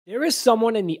There is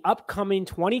someone in the upcoming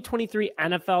 2023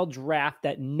 NFL draft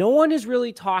that no one is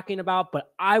really talking about,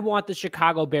 but I want the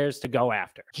Chicago Bears to go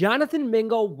after. Jonathan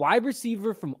Mingo, wide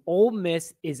receiver from Ole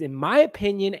Miss, is, in my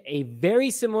opinion, a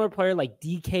very similar player like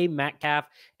DK Metcalf,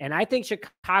 and I think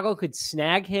Chicago could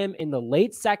snag him in the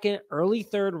late second, early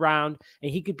third round,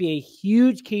 and he could be a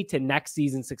huge key to next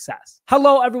season's success.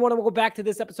 Hello, everyone, and welcome back to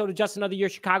this episode of Just Another Year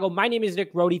Chicago. My name is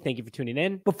Nick Rohde. Thank you for tuning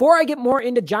in. Before I get more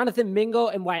into Jonathan Mingo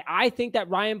and why I think that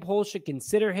Ryan Poles should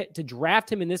consider to draft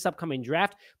him in this upcoming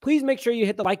draft, please make sure you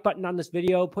hit the like button on this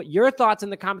video. Put your thoughts in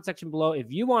the comment section below if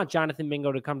you want Jonathan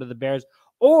Mingo to come to the Bears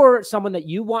or someone that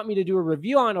you want me to do a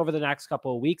review on over the next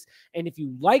couple of weeks. And if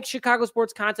you like Chicago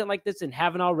sports content like this and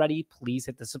haven't already, please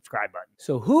hit the subscribe button.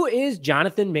 So who is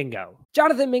Jonathan Mingo?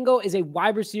 Jonathan Mingo is a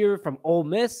wide receiver from Ole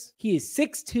Miss. He is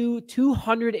 6'2",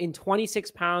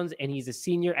 226 pounds, and he's a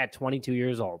senior at 22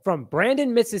 years old. From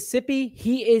Brandon, Mississippi,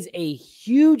 he is a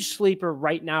huge sleeper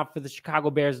right now for the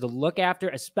Chicago Bears to look after,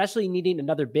 especially needing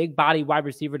another big body wide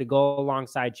receiver to go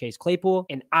alongside Chase Claypool.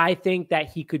 And I think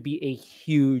that he could be a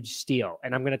huge steal.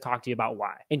 And I'm going to talk to you about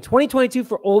why. In 2022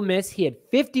 for Ole Miss, he had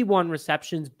 51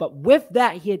 receptions, but with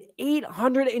that, he had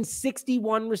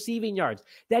 861 receiving yards.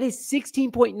 That is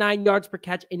 16.9 yards per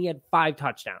catch, and he had 5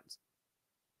 touchdowns.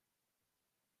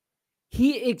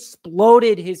 He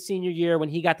exploded his senior year when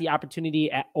he got the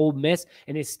opportunity at Ole Miss,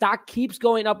 and his stock keeps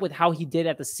going up with how he did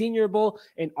at the Senior Bowl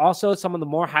and also some of the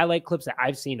more highlight clips that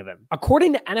I've seen of him.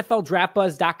 According to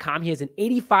NFLDraftBuzz.com, he has an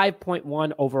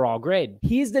 85.1 overall grade.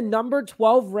 He is the number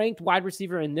 12 ranked wide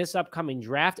receiver in this upcoming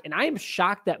draft, and I am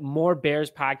shocked that more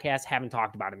Bears podcasts haven't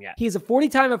talked about him yet. He has a 40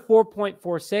 time of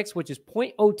 4.46, which is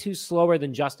 0.02 slower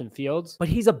than Justin Fields, but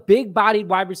he's a big-bodied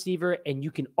wide receiver, and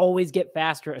you can always get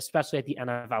faster, especially at the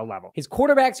NFL level. His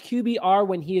quarterback's QBR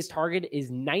when he is targeted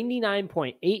is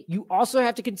 99.8. You also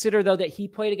have to consider, though, that he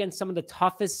played against some of the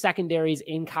toughest secondaries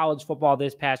in college football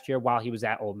this past year while he was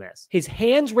at Ole Miss. His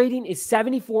hands rating is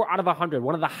 74 out of 100,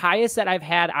 one of the highest that I've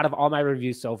had out of all my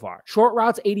reviews so far. Short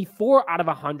routes, 84 out of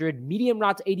 100. Medium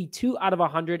routes, 82 out of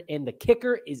 100. And the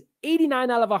kicker is 89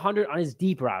 out of 100 on his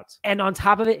deep routes. And on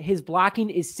top of it, his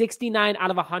blocking is 69 out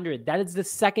of 100. That is the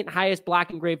second highest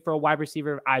blocking grade for a wide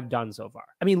receiver I've done so far.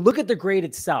 I mean, look at the grade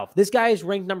itself. This guy is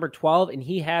ranked number 12, and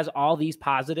he has all these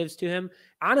positives to him.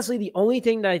 Honestly, the only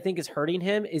thing that I think is hurting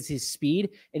him is his speed,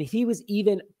 and if he was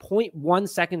even 0.1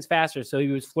 seconds faster, so he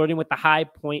was flirting with the high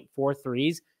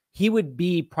 0.43s, he would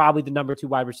be probably the number 2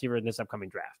 wide receiver in this upcoming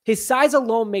draft. His size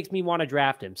alone makes me want to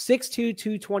draft him. 6'2",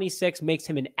 226 makes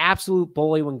him an absolute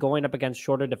bully when going up against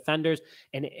shorter defenders.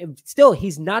 And still,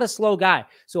 he's not a slow guy.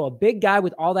 So a big guy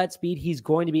with all that speed, he's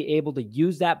going to be able to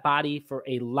use that body for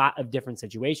a lot of different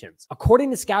situations.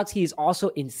 According to scouts, he is also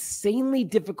insanely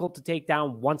difficult to take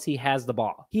down once he has the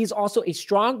ball. He is also a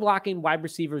strong blocking wide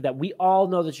receiver that we all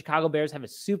know the Chicago Bears have a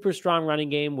super strong running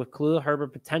game with Khalil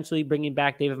Herbert potentially bringing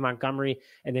back David Montgomery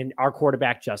and then our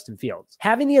quarterback, Justin Fields.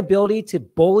 Having the ability to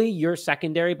bully your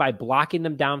secondary by blocking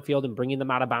them downfield and bringing them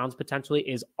out of bounds potentially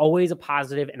is always a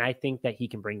positive, and I think that he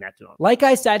can bring that to them. Like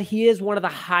I said, he is one of the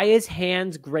highest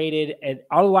hands graded and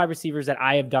all the wide receivers that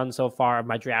I have done so far of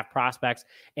my draft prospects,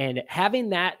 and having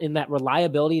that and that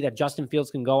reliability that Justin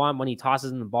Fields can go on when he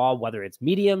tosses in the ball, whether it's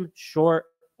medium, short,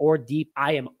 or deep,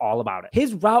 I am all about it.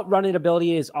 His route running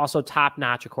ability is also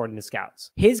top-notch according to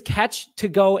scouts. His catch to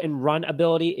go and run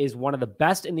ability is one of the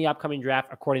best in the upcoming draft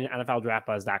according to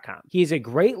NFLDraftBuzz.com. He is a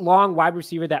great long wide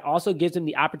receiver that also gives him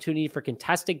the opportunity for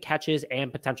contested catches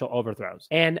and potential overthrows.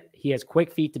 And he has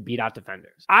quick feet to beat out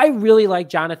defenders. I really like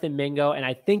Jonathan Mingo, and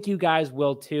I think you guys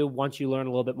will too once you learn a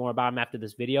little bit more about him after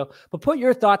this video. But put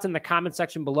your thoughts in the comment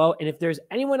section below, and if there's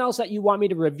anyone else that you want me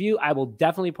to review, I will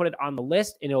definitely put it on the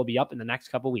list, and it will be up in the next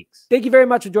couple weeks. Thank you very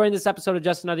much for joining this episode of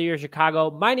Just Another Year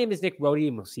Chicago. My name is Nick Rohde,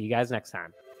 and we'll see you guys next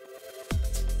time.